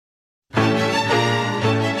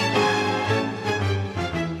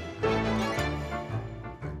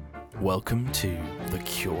Welcome to the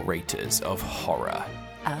Curators of Horror.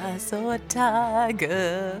 I saw a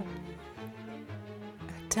tiger.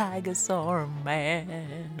 A tiger saw a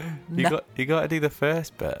man. You got to do the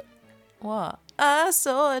first bit. What? I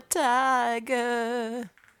saw a tiger.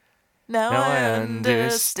 Now I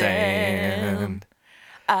understand.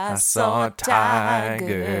 I saw a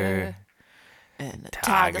tiger. And the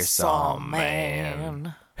tiger saw a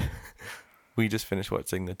man. We just finished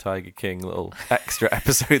watching the Tiger King little extra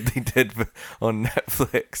episode they did on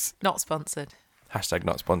Netflix. Not sponsored. Hashtag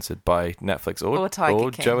not sponsored by Netflix or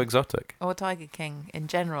Tiger King. Joe Exotic. Or Tiger King in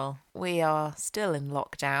general. We are still in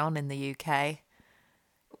lockdown in the UK.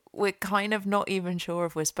 We're kind of not even sure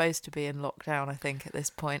if we're supposed to be in lockdown, I think, at this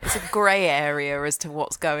point. It's a grey area as to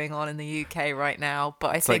what's going on in the UK right now,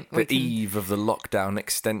 but It's like the eve of the lockdown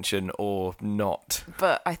extension or not.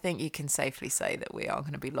 But I think you can safely say that we are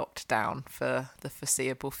going to be locked down for the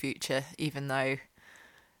foreseeable future, even though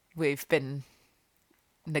we've been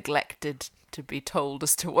neglected to be told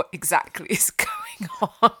as to what exactly is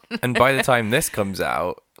going on. And by the time this comes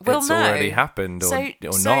out, it's already happened or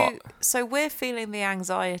not. So we're feeling the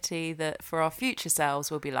anxiety that for our future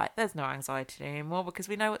selves we'll be like, there's no anxiety anymore because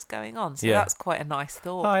we know what's going on. So that's quite a nice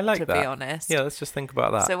thought, I like to that. be honest. Yeah, let's just think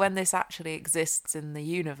about that. So when this actually exists in the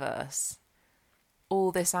universe,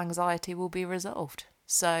 all this anxiety will be resolved.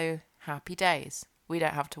 So happy days. We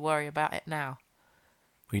don't have to worry about it now.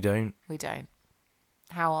 We don't.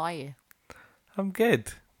 How are you? I'm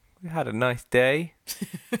good. We had a nice day.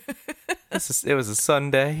 It was a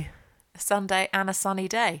Sunday. A Sunday and a sunny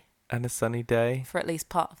day. And a sunny day. For at least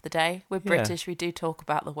part of the day. We're British, we do talk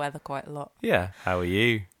about the weather quite a lot. Yeah, how are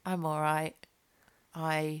you? I'm alright.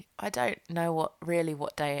 I don't know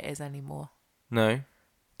what day it is anymore. No?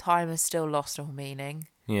 Time has still lost all meaning.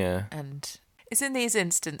 Yeah. And it's in these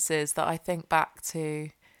instances that I think back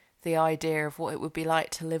to the idea of what it would be like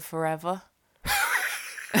to live forever.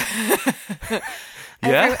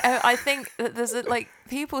 Yeah. I think that there's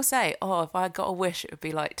people say, "Oh, if I got a wish, it would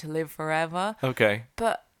be like to live forever." Okay.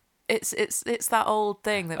 But it's that old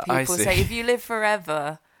thing that people say: if you live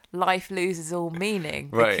forever, life loses all meaning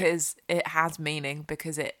because it has meaning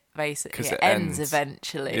because it basically ends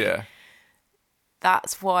eventually. Yeah.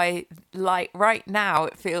 That's why, right now,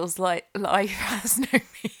 it feels like life has no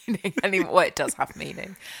meaning anymore. Well, it does have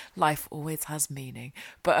meaning. Life always has meaning.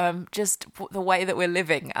 But just the way that we're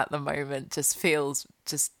living at the moment just feels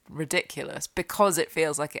just ridiculous because it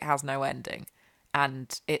feels like it has no ending.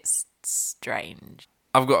 And it's strange.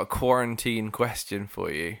 I've got a quarantine question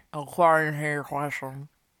for you. A quarantine question.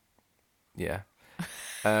 Yeah.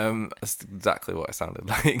 That's exactly what it sounded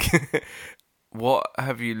like. What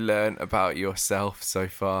have you learned about yourself so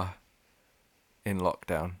far in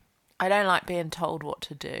lockdown? I don't like being told what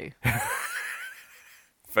to do.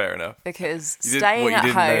 Fair enough. Because you didn't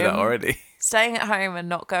know that already. Staying at home and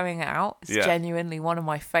not going out is genuinely one of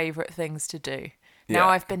my favourite things to do. Now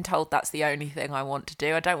I've been told that's the only thing I want to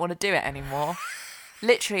do. I don't want to do it anymore.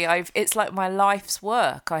 Literally, it's like my life's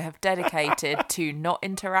work. I have dedicated to not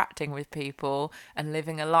interacting with people and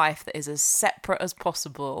living a life that is as separate as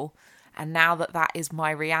possible. And now that is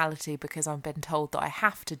my reality because I've been told that I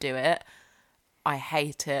have to do it, I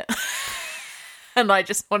hate it. And I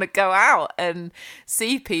just want to go out and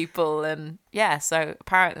see people. And so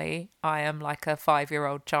apparently I am like a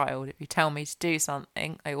 5-year-old child. If you tell me to do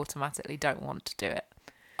something, I automatically don't want to do it.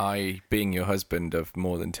 I, being your husband of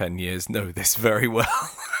more than 10 years, know this very well.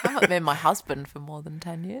 I haven't been my husband for more than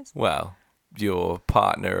 10 years. Well, your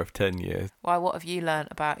partner of 10 years. Why, what have you learnt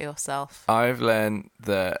about yourself? I've learned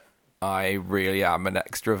that I really am an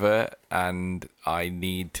extrovert and I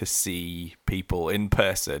need to see people in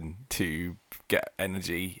person to get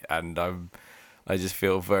energy, and I just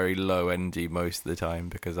feel very low energy most of the time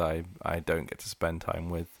because I don't get to spend time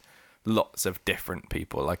with lots of different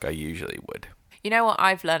people like I usually would. You know what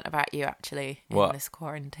I've learnt about you actually in What? This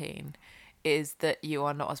quarantine is that you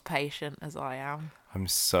are not as patient as I am. I'm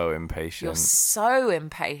so impatient. You're so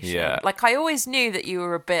impatient. Yeah. Like I always knew that you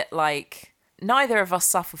were a bit like, neither of us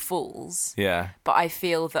suffer fools. Yeah. But I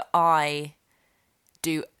feel that I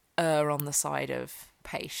do err on the side of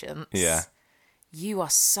patience. Yeah. You are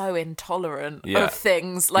so intolerant of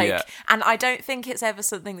things. And I don't think it's ever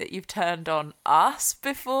something that you've turned on us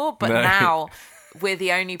before, but now we're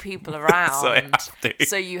the only people around. So I have to.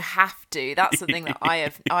 So you have to. That's something that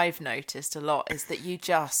I've noticed a lot is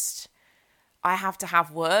that I have to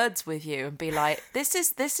have words with you and be like, this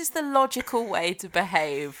is the logical way to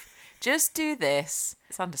behave. Just do this.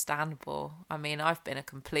 It's understandable. I mean, I've been a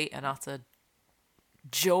complete and utter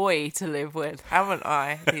joy to live with, haven't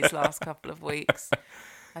I, these last couple of weeks?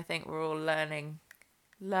 I think we're all learning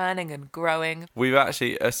learning and growing. We've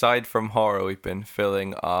actually, aside from horror, we've been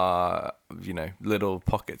filling our, little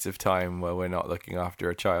pockets of time where we're not looking after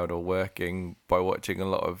a child or working by watching a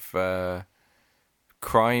lot of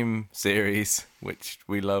crime series, which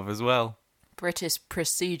we love as well. British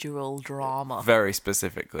procedural drama. Very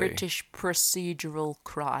specifically. British procedural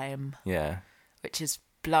crime. Yeah. Which is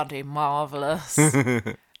bloody marvellous.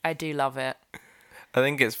 I do love it. I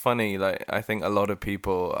think it's funny, I think a lot of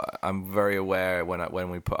people, I'm very aware when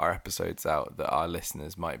we put our episodes out that our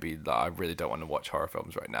listeners might be like, I really don't want to watch horror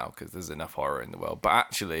films right now because there's enough horror in the world. But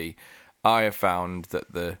actually, I have found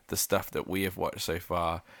that the stuff that we have watched so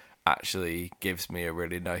far actually gives me a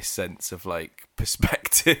really nice sense of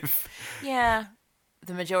perspective. Yeah.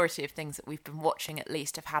 The majority of things that we've been watching at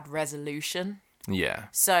least have had resolution. Yeah.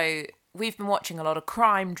 So we've been watching a lot of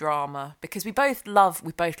crime drama because we both love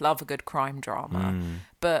a good crime drama,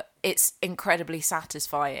 but it's incredibly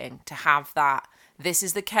satisfying to have that. This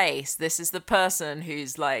is the case. This is the person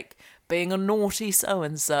who's being a naughty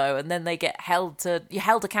so-and-so, and then they get held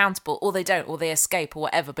accountable, or they don't, or they escape, or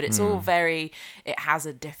whatever. But it's all it has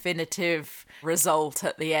a definitive result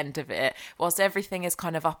at the end of it. Whilst everything is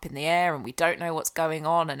kind of up in the air and we don't know what's going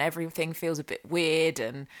on and everything feels a bit weird,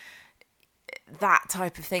 and that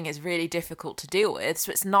type of thing is really difficult to deal with.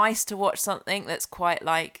 So it's nice to watch something that's quite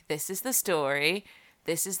this is the story,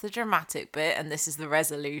 this is the dramatic bit, and this is the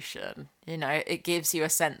resolution. It gives you a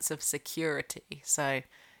sense of security. So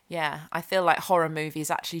yeah, I feel like horror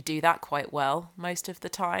movies actually do that quite well most of the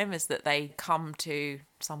time, is that they come to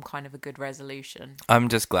some kind of a good resolution. I'm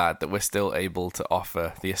just glad that we're still able to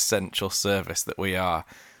offer the essential service that we are,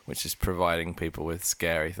 which is providing people with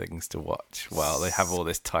scary things to watch while they have all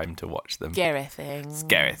this time to watch them. Scary things.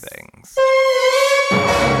 Scary things.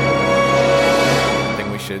 I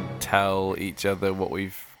think we should tell each other what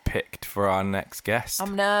we've picked for our next guest.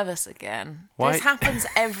 I'm nervous again. Why? This happens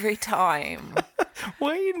every time.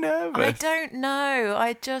 Why are you nervous? I don't know.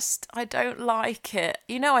 I don't like it.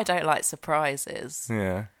 I don't like surprises.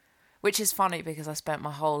 Yeah. Which is funny because I spent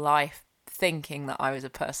my whole life thinking that I was a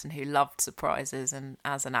person who loved surprises, and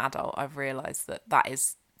as an adult I've realised that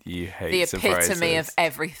is you hate the epitome surprises. of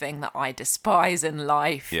everything that I despise in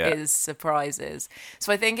life. Is surprises.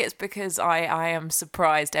 So I think it's because I am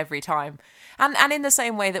surprised every time, and in the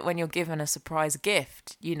same way that when you're given a surprise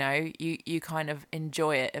gift, you kind of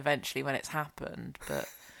enjoy it eventually when it's happened, but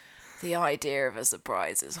the idea of a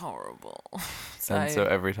surprise is horrible. So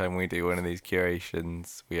every time we do one of these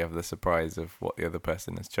curations, we have the surprise of what the other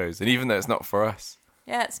person has chosen, even though it's not for us.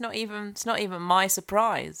 Yeah, it's not even my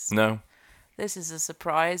surprise. No. This is a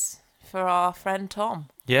surprise for our friend Tom.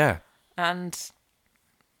 Yeah. And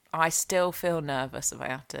I still feel nervous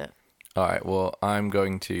about it. All right, well, I'm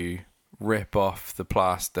going to rip off the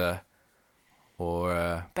plaster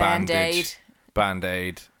or Band-Aid,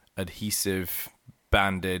 adhesive,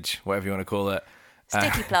 bandage, whatever you want to call it.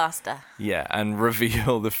 Sticky plaster. Yeah, and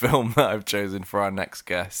reveal the film that I've chosen for our next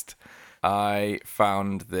guest. I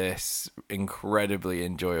found this incredibly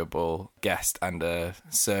enjoyable guest and a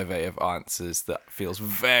survey of answers that feels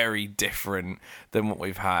very different than what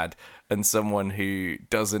we've had, and someone who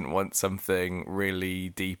doesn't want something really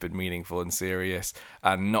deep and meaningful and serious,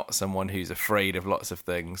 and not someone who's afraid of lots of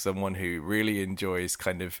things, someone who really enjoys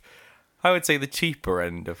kind of, I would say, the cheaper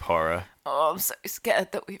end of horror. Oh, I'm so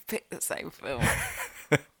scared that we've picked the same film.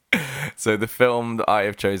 So the film that I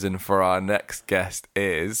have chosen for our next guest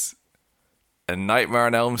is A Nightmare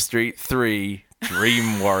on Elm Street 3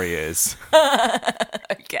 Dream Warriors.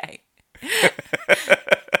 Okay.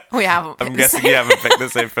 We haven't picked I'm guessing you haven't picked the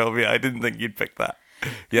same film yet. I didn't think you'd pick that.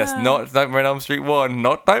 Yes, not Nightmare on Elm Street 1,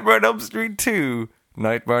 not Nightmare on Elm Street 2,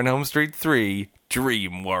 Nightmare on Elm Street 3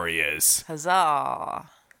 Dream Warriors. Huzzah.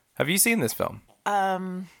 Have you seen this film?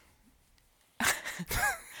 I'm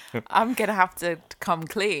going to have to come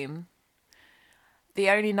clean. The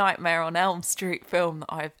only Nightmare on Elm Street film that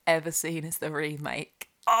I've ever seen is the remake.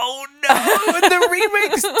 Oh no, the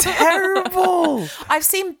remake's terrible. I've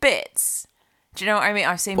seen bits. Do you know what I mean?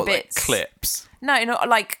 I've seen bits. Like clips? No,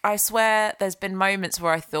 I swear there's been moments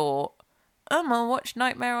where I thought, I'm going to watch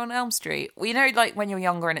Nightmare on Elm Street. Well, when you're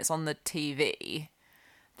younger and it's on the TV,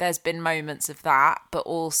 there's been moments of that, but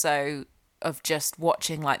also of just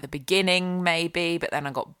watching the beginning maybe, but then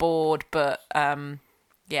I got bored. But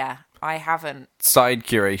yeah, I haven't. Side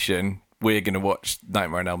curation, we're going to watch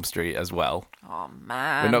Nightmare on Elm Street as well. Oh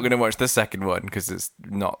man. We're not going to watch the second one because it's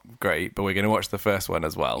not great, but we're going to watch the first one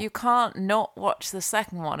as well. You can't not watch the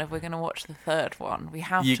second one if we're going to watch the third one. We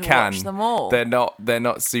have to watch them all. They're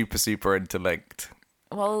not super interlinked.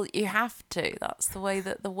 Well, you have to. That's the way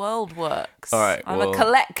that the world works. All right, I'm a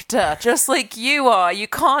collector, just like you are. You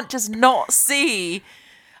can't just not see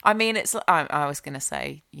I mean, I was going to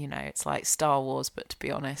say, it's like Star Wars, but to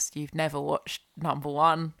be honest, you've never watched number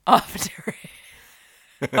one after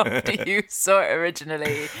you saw it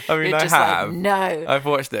originally. I mean, You're I just have. Like, no. I've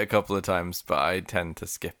watched it a couple of times, but I tend to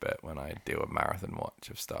skip it when I do a marathon watch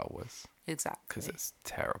of Star Wars. Exactly. Because it's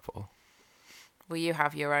terrible. Well, you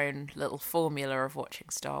have your own little formula of watching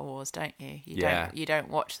Star Wars, don't you? You don't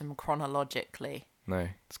watch them chronologically. No,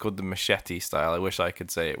 it's called the machete style. I wish I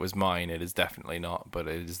could say it was mine. It is definitely not, but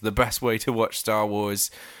it is the best way to watch Star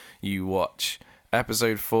Wars. You watch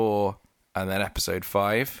episode 4 and then episode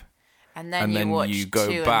 5. And then you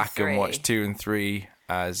go back and watch 2 and 3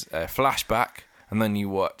 as a flashback. And then you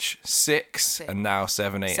watch 6 and now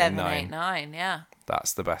 7, 8, and 9. 7, 8, 9, yeah.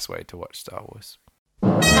 That's the best way to watch Star Wars.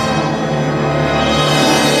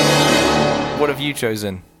 What have you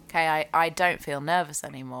chosen? Okay, I don't feel nervous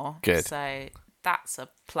anymore. Good. So that's a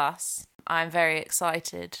plus. I'm very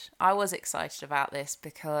excited. I was excited about this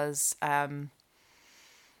because I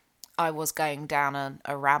was going down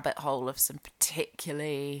a rabbit hole of some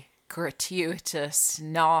particularly gratuitous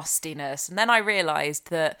nastiness. And then I realised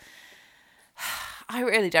that I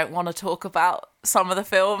really don't want to talk about some of the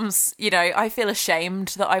films. I feel ashamed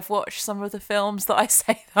that I've watched some of the films that I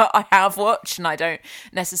say that I have watched, and I don't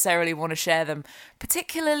necessarily want to share them,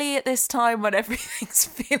 particularly at this time when everything's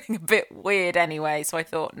feeling a bit weird anyway. So I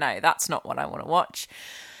thought, no, that's not what I want to watch.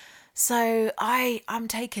 So I'm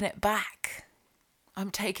taking it back.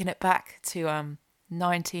 I'm taking it back to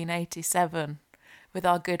 1987 with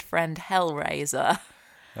our good friend Hellraiser.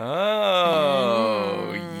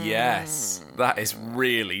 Oh, yes. That is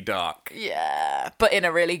really dark. Yeah, but in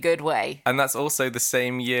a really good way. And that's also the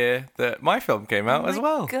same year that my film came out as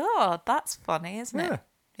well. God, that's funny, isn't it?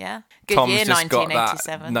 Yeah. Good Tom's year, just 1987. got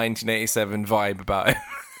that 1987 vibe about it.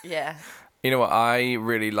 Yeah. You know what? I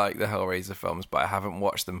really like the Hellraiser films, but I haven't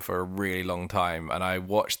watched them for a really long time. And I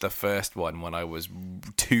watched the first one when I was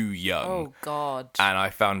too young. Oh, God. And I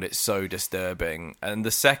found it so disturbing. And the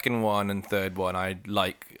second one and third one I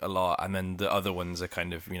like a lot. And then the other ones are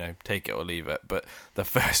kind of, take it or leave it. But the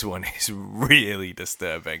first one is really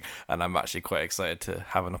disturbing. And I'm actually quite excited to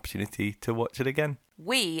have an opportunity to watch it again.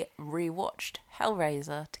 We rewatched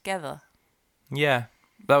Hellraiser together. Yeah.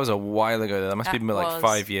 That was a while ago. That must have been like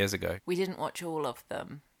 5 years ago. We didn't watch all of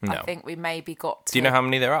them. No. I think we maybe got to... Do you know how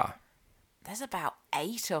many there are? There's about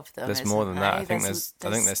 8 of them. There's more than that. I think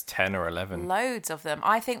there's 10 or 11. Loads of them.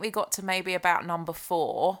 I think we got to maybe about number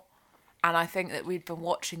 4, and I think that we'd been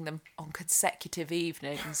watching them on consecutive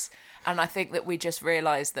evenings, and I think that we just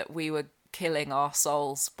realised that we were killing our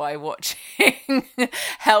souls by watching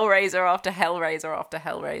Hellraiser after Hellraiser after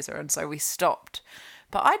Hellraiser, and so we stopped.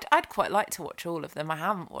 But I'd quite like to watch all of them. I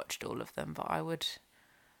haven't watched all of them, but I would.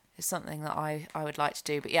 It's something that I would like to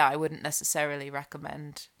do. But yeah, I wouldn't necessarily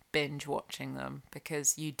recommend binge watching them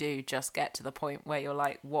because you do just get to the point where you're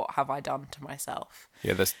like, what have I done to myself?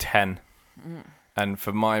 Yeah, there's 10. And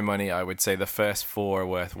for my money, I would say the first 4 are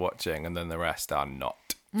worth watching and then the rest are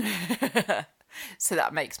not. So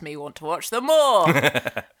that makes me want to watch them more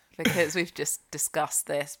because we've just discussed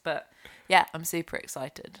this. But yeah, I'm super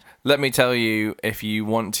excited. Let me tell you, if you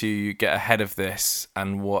want to get ahead of this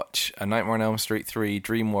and watch A Nightmare on Elm Street 3,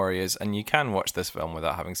 Dream Warriors, and you can watch this film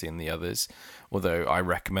without having seen the others, although I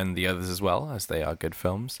recommend the others as well, as they are good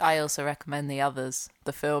films. I also recommend the others,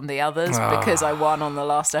 the film The Others, because I won on the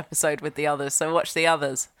last episode with The Others, so watch The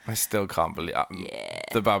Others. I still can't believe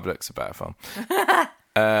The Bablook's a better film.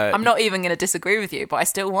 I'm not even going to disagree with you, but I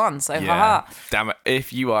still won, so haha. Damn it.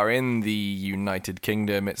 If you are in the United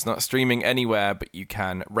Kingdom, it's not streaming anywhere, but you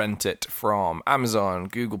can rent it from Amazon,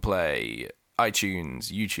 Google Play,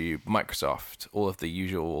 iTunes, YouTube, Microsoft, all of the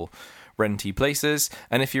usual renty places.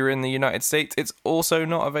 And if you're in the United States, it's also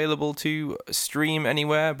not available to stream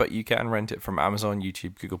anywhere, but you can rent it from Amazon,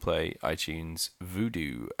 YouTube, Google Play, iTunes,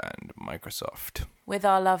 Vudu, and Microsoft. With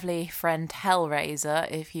our lovely friend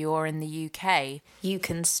Hellraiser, if you're in the UK, you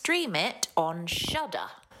can stream it on Shudder.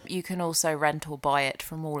 You can also rent or buy it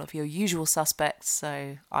from all of your usual suspects,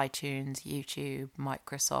 so iTunes, YouTube,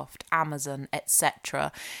 Microsoft, Amazon,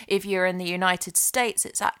 etc. If you're in the United States,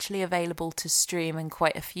 it's actually available to stream in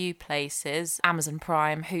quite a few places. Amazon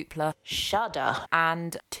Prime, Hoopla, Shudder,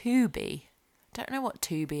 and Tubi. Don't know what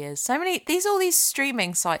Tubi is. All these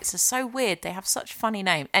streaming sites are so weird. They have such funny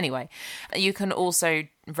names. Anyway, you can also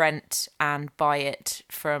rent and buy it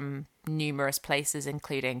from numerous places,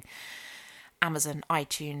 including Amazon,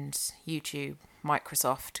 iTunes, YouTube,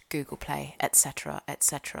 Microsoft, Google Play, etc.,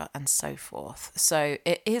 and so forth. So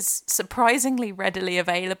it is surprisingly readily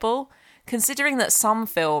available, considering that some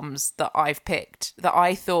films that I've picked that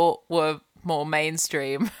I thought were more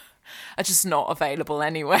mainstream are just not available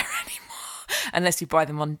anywhere anymore. unless you buy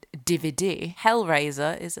them on DVD.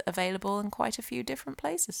 Hellraiser is available in quite a few different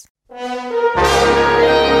places.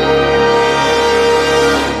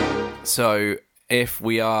 So if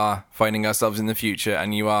we are finding ourselves in the future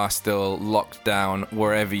and you are still locked down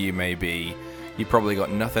wherever you may be, you've probably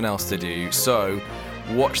got nothing else to do. So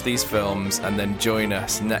watch these films and then join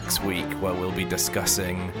us next week where we'll be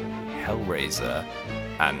discussing Hellraiser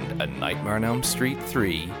and A Nightmare on Elm Street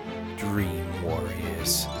 3, Dream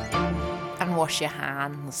Warriors. And wash your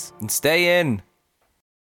hands. And stay in.